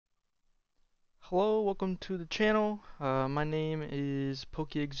Hello, welcome to the channel. My name is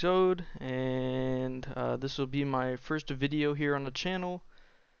PokeExode, and this will be my first video here on the channel.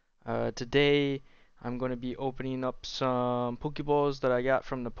 Today, I'm going to be opening up some Pokeballs that I got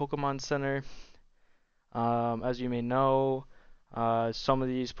from the Pokemon Center. As you may know, some of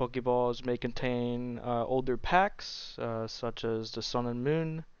these Pokeballs may contain older packs, such as the Sun and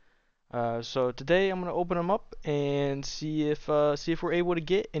Moon. So today, I'm going to open them up and see if we're able to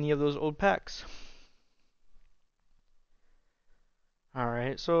get any of those old packs.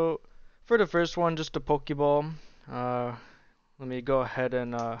 Alright, so for the first one, just a Pokeball. Uh, Let me go ahead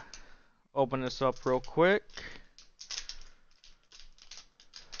and open this up real quick.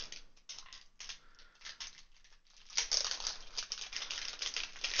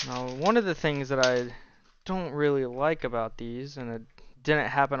 Now, one of the things that I don't really like about these, and it didn't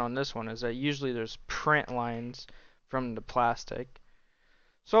happen on this one, is that usually there's print lines from the plastic.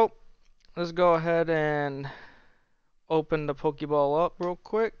 So, let's go ahead and open the Pokeball up real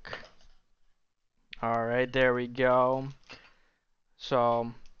quick. Alright, there we go.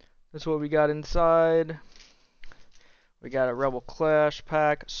 So, that's what we got inside. We got a Rebel Clash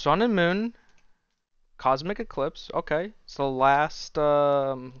pack, Sun and Moon, Cosmic Eclipse. Okay, it's last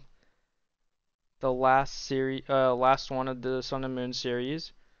one of the Sun and Moon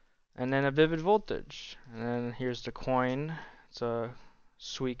series, and then a Vivid Voltage, and then here's the coin. It's a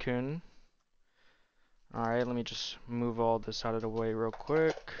Suicune. All right, let me just move all this out of the way real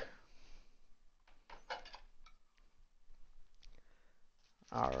quick.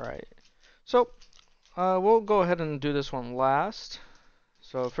 All right, so we'll go ahead and do this one last.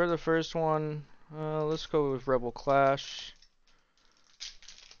 So for the first one, let's go with Rebel Clash.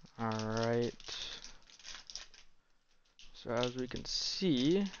 Alright. So as we can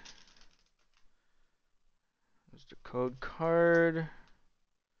see, there's the code card.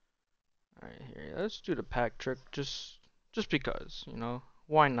 Alright, here. Let's do the pack trick just because, you know.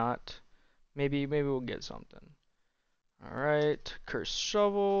 Why not? Maybe we'll get something. Alright, Cursed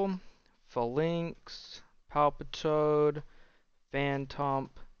Shovel, Phalanx, Palpitoad, Phantomp,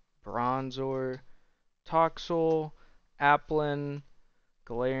 Bronzor, Toxel, Applin,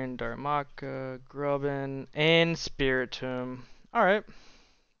 Galarian Darmaka, Grubbin, and Spiritomb. Alright,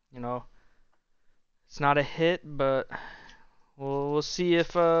 you know, it's not a hit, but we'll see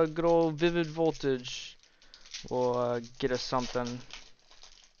if good old Vivid Voltage will get us something.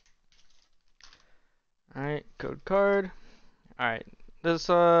 Alright, code card. Alright, this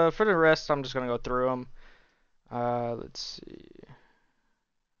for the rest, I'm just gonna go through them. Let's see.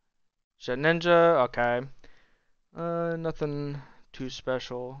 Jet Ninja, okay. Nothing too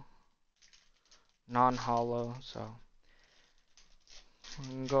special. Non-hollow, so we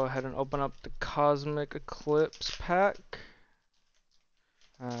can go ahead and open up the Cosmic Eclipse pack.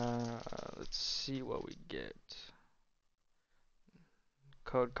 Let's see what we get.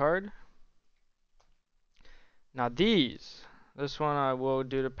 Code card. Now this one I will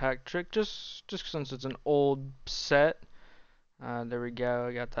do the pack trick just since it's an old set. There we go.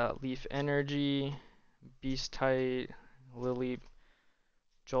 I got that Leaf Energy, Beast-type, Lily,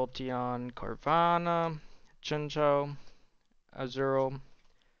 Jolteon, Carvanha, Chinchou, Azurill,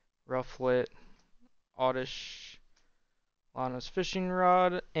 Rufflet, Oddish, Lana's Fishing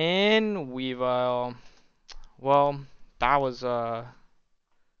Rod, and Weavile. Well, that was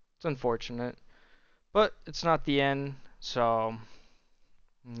it's unfortunate, but it's not the end. So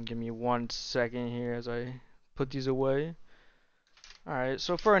give me 1 second here as I put these away. Alright,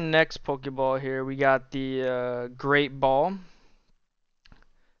 so for our next Pokeball here, we got the Great Ball.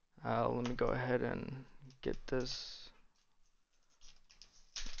 Let me go ahead and get this.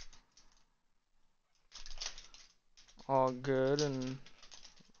 All good and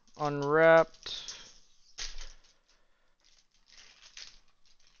unwrapped.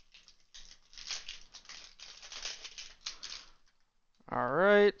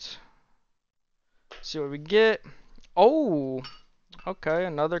 Alright. See what we get. Oh! Okay,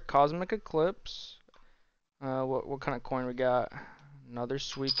 another Cosmic Eclipse. What kind of coin we got? Another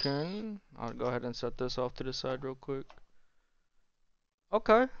Suicune. I'll go ahead and set this off to the side real quick.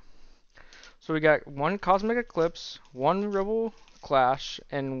 Okay. So we got one Cosmic Eclipse, one Rebel Clash,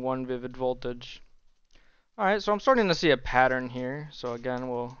 and one Vivid Voltage. Alright, so I'm starting to see a pattern here. So again,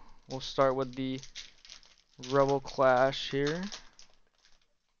 we'll start with the Rebel Clash here.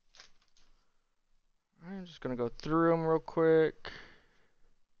 I'm just gonna go through them real quick.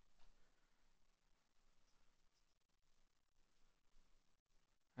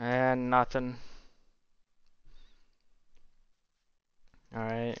 And nothing.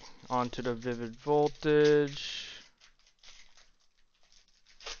 Alright, on to the Vivid Voltage.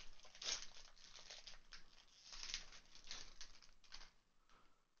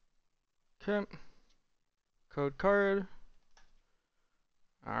 Okay. Code card.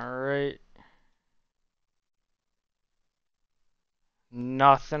 Alright.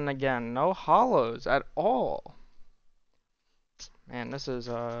 Nothing again. No hollows at all. Man, this is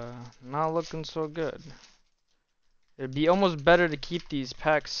not looking so good. It'd be almost better to keep these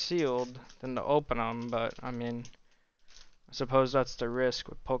packs sealed than to open them, but I mean, I suppose that's the risk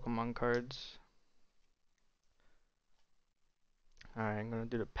with Pokemon cards. Alright, I'm gonna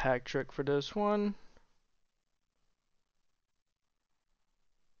do the pack trick for this one.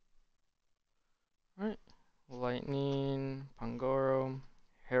 Alright. Lightning, Pangoro,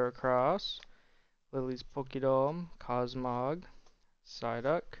 Heracross, Lily's Pokédoll, Cosmog,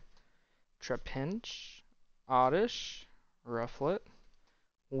 Psyduck, Trapinch, Oddish, Rufflet,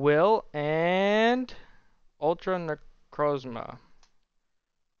 Will, and Ultra Necrozma.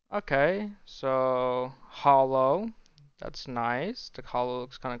 Okay, so Hollow. That's nice. The Hollow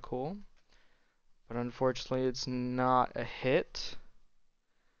looks kind of cool. But unfortunately, it's not a hit.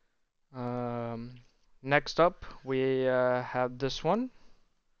 Next up, we have this one.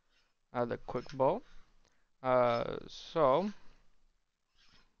 The Quick Ball. So,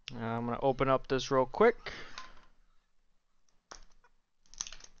 I'm going to open up this real quick.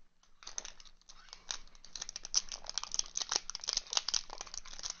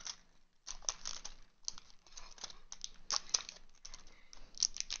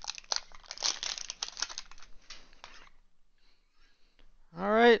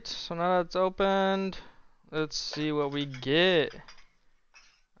 Alright, so now that's opened, let's see what we get.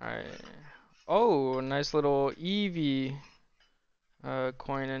 Alright. Oh, a nice little Eevee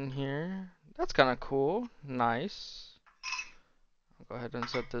coin in here. That's kind of cool. Nice. I'll go ahead and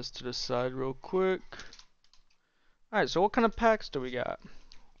set this to the side real quick. Alright, so what kind of packs do we got?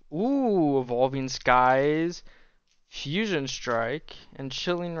 Ooh, Evolving Skies, Fusion Strike, and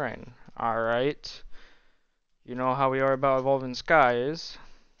Chilling Rain. Alright. You know how we are about Evolving Skies.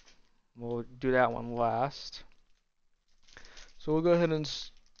 We'll do that one last. So we'll go ahead and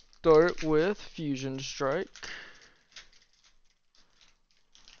start with Fusion Strike.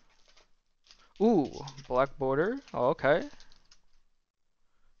 Ooh, black border. Oh, okay.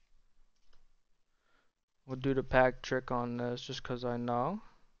 We'll do the pack trick on this just because I know.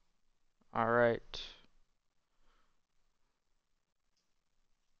 Alright.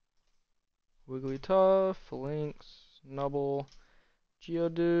 Wigglytuff, Lynx, Nubble,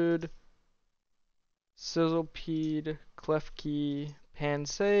 Geodude, Sizzlepede, Klefki,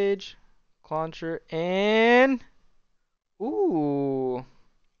 Pansage, Clauncher, and... Ooh!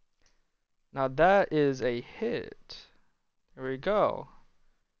 Now that is a hit. There we go.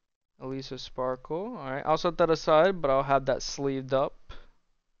 Elisa Sparkle. Alright, I'll set that aside, but I'll have that sleeved up.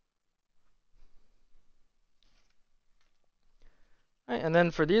 Alright, and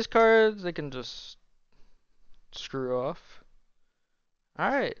then for these cards, they can just screw off.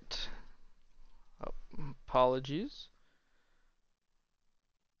 Alright. Oh, apologies.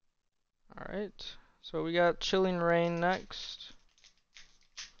 Alright, so we got Chilling Rain next.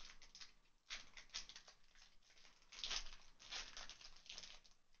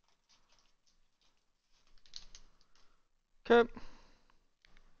 Okay.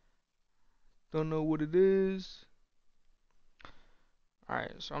 Don't know what it is.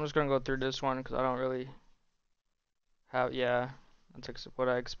 Alright, so I'm just gonna go through this one because I don't really have, yeah, that's what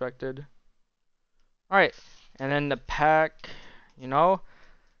I expected. Alright, and then the pack, you know,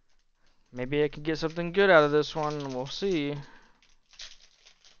 maybe I could get something good out of this one, we'll see.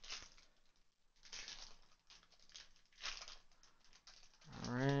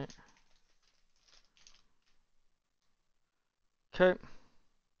 Alright. Okay.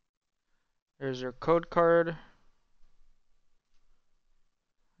 There's your code card.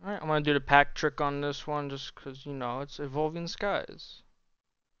 Alright, I'm gonna do the pack trick on this one just because, you know, it's Evolving Skies.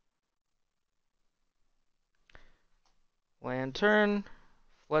 Lantern,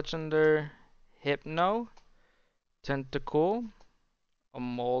 Fletchender, Hypno, Tentacool,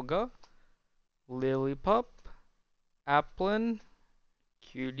 Emolga, Lillipup, Applin,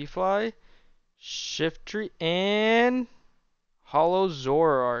 Cutiefly, Shiftry, and Hollow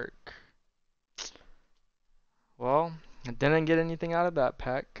Zoroark. Well, I didn't get anything out of that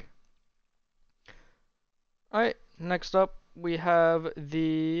pack. Alright, next up we have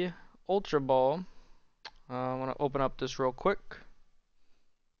the Ultra Ball. I want to open up this real quick.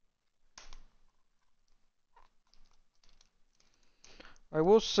 I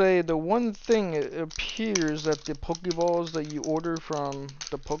will say the one thing, it appears that the Pokeballs that you order from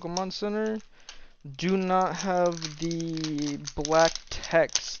the Pokemon Center do not have the black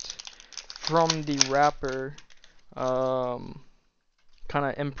text from the wrapper. Because kind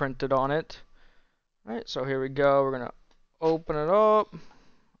of imprinted on it. Alright, so here we go. We're gonna open it up.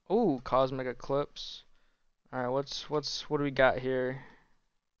 Ooh, Cosmic Eclipse. Alright, what do we got here?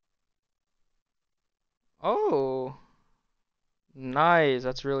 Oh, nice.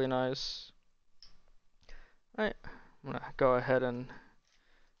 That's really nice. Alright, I'm gonna go ahead and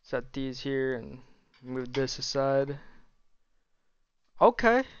set these here and move this aside.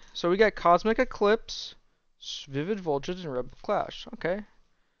 Okay, so we got Cosmic Eclipse, Vivid Voltage, and Rebel Clash. Okay.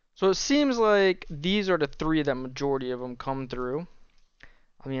 So it seems like these are the three that majority of them come through.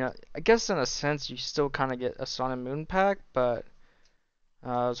 I mean, I guess in a sense you still kind of get a Sun and Moon pack, but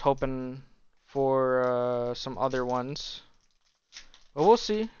I was hoping for some other ones. But we'll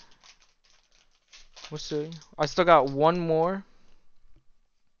see. We'll see. I still got one more.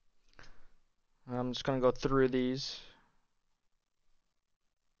 I'm just gonna go through these.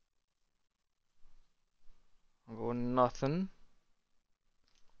 I'll go nothing.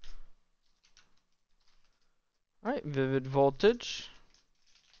 Alright, Vivid Voltage.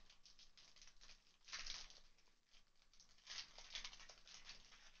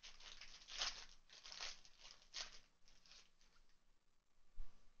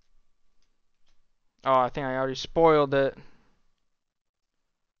 Oh, I think I already spoiled it.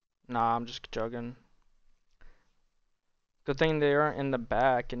 Nah, I'm just joking. Good thing they aren't in the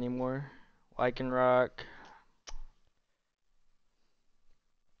back anymore. Lycanroc.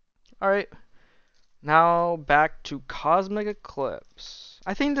 Alright. Now back to Cosmic Eclipse.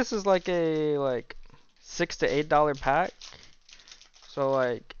 I think this is like a $6 to $8 pack. So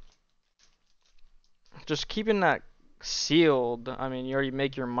like just keeping that sealed. I mean, you already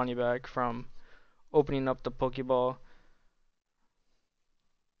make your money back from opening up the Pokeball.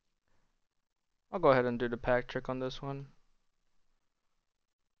 I'll go ahead and do the pack trick on this one.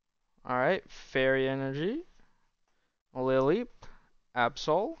 Alright, Fairy Energy, Lileep,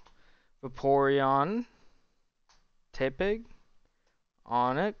 Absol, Vaporeon, Tepig,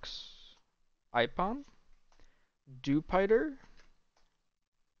 Onix, Ipon, Dewpider,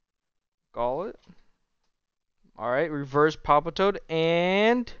 Gollet. Alright, Reverse Palpitoad,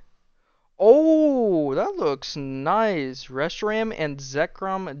 and oh, that looks nice. Reshiram and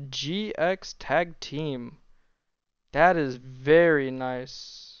Zekrom GX Tag Team. That is very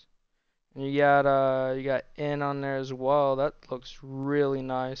nice. And you got N on there as well. That looks really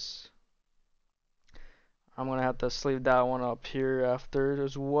nice. I'm gonna have to sleeve that one up here after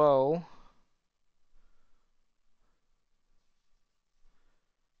as well.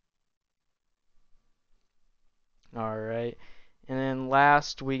 Alright. And then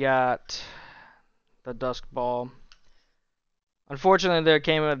last we got the Dusk Ball. Unfortunately there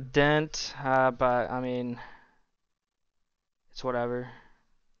came a dent, but I mean it's whatever.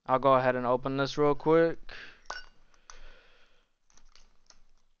 I'll go ahead and open this real quick.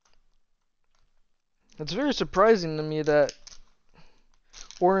 It's very surprising to me that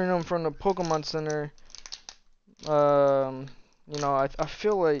ordering them from the Pokemon Center, you know, I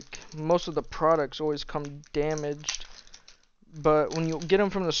feel like most of the products always come damaged, but when you get them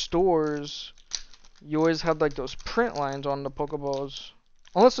from the stores, you always have like those print lines on the Pokeballs,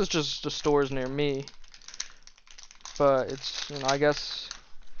 unless it's just the stores near me. But it's, you know, I guess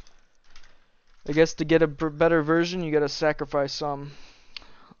to get a better version, you gotta sacrifice some.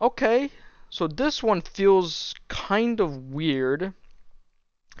 Okay, so this one feels kind of weird.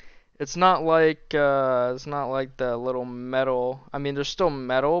 It's not like the little metal. I mean, there's still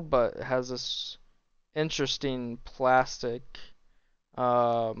metal, but it has this interesting plastic.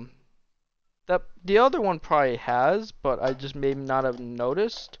 That the other one probably has, but I just maybe not have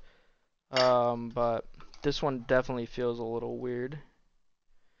noticed. But this one definitely feels a little weird.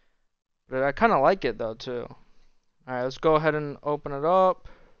 But I kind of like it though too. All right, let's go ahead and open it up.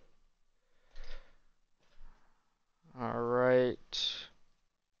 All right.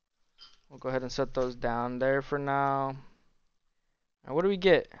 We'll go ahead and set those down there for now. Now, what do we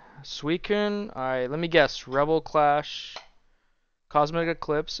get? Suicune. Alright, let me guess. Rebel Clash, Cosmic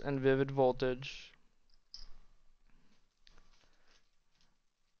Eclipse, and Vivid Voltage.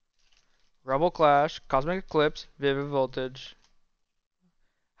 Rebel Clash, Cosmic Eclipse, Vivid Voltage.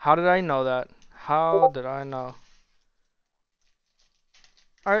 How did I know that? How did I know?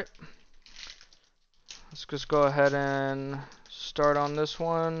 Alright. Let's just go ahead and start on this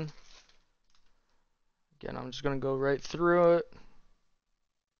one. Again, I'm just going to go right through it.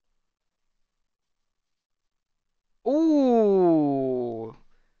 Ooh!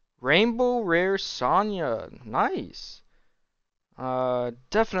 Rainbow Rare Sonya. Nice.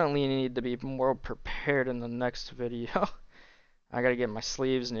 Definitely need to be more prepared in the next video. I gotta get my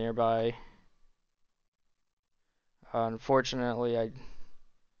sleeves nearby. Unfortunately,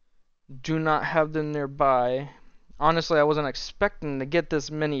 Do not have them nearby. Honestly, I wasn't expecting to get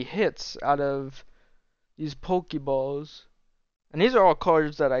this many hits out of these Pokeballs. And these are all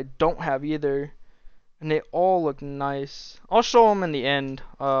cards that I don't have either. And they all look nice. I'll show them in the end,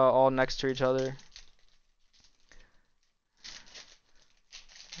 all next to each other.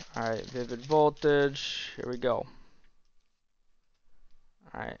 Alright, Vivid Voltage. Here we go.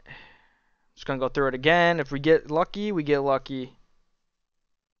 Alright. Just gonna go through it again. If we get lucky, we get lucky.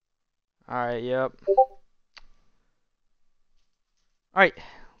 Alright, yep. Alright,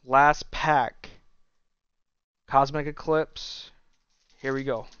 last pack. Cosmic Eclipse. Here we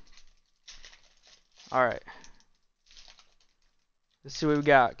go. Alright. Let's see what we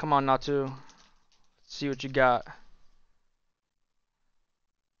got. Come on, Natu. Let's see what you got.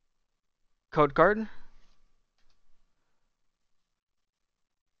 Code card.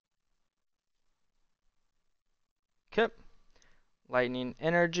 Okay. Lightning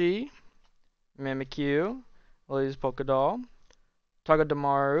Energy. Mimikyu. Lily's Pokédoll.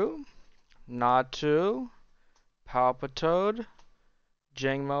 Togedemaru. Natu. Palpitoad.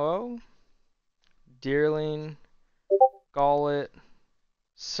 Jangmo. Deerling. Gollet.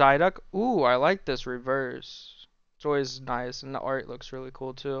 Psyduck. Ooh, I like this reverse. It's always nice, and the art looks really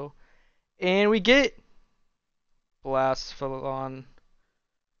cool too. And we get Blastphalon.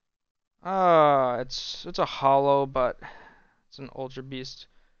 It's a hollow, but it's an Ultra Beast.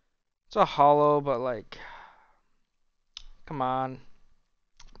 It's a hollow, but like, come on.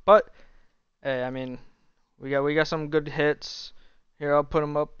 But hey, I mean, we got some good hits. Here, I'll put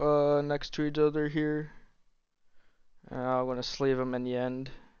them up next to each other here. I'm gonna sleeve them in the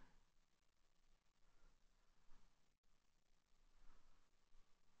end.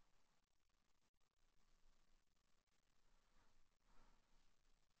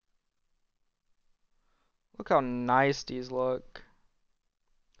 Look how nice these look.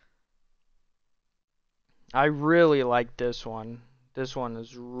 I really like this one. This one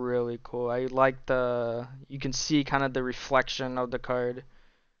is really cool. I like you can see kind of the reflection of the card.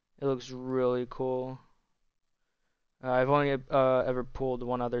 It looks really cool. I've only ever pulled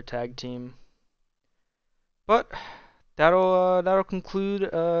one other tag team. But that'll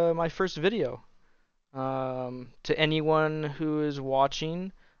conclude my first video. To anyone who is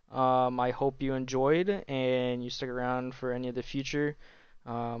watching, I hope you enjoyed and you stick around for any of the future.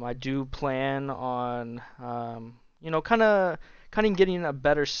 I do plan on, kind of getting a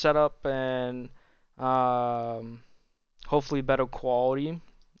better setup and hopefully better quality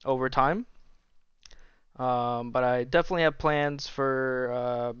over time. But I definitely have plans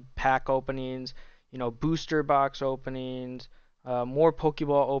for pack openings, booster box openings, more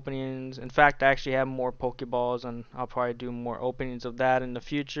Pokeball openings. In fact, I actually have more Pokeballs, and I'll probably do more openings of that in the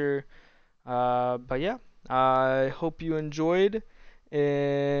future. But yeah, I hope you enjoyed,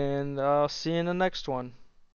 and I'll see you in the next one.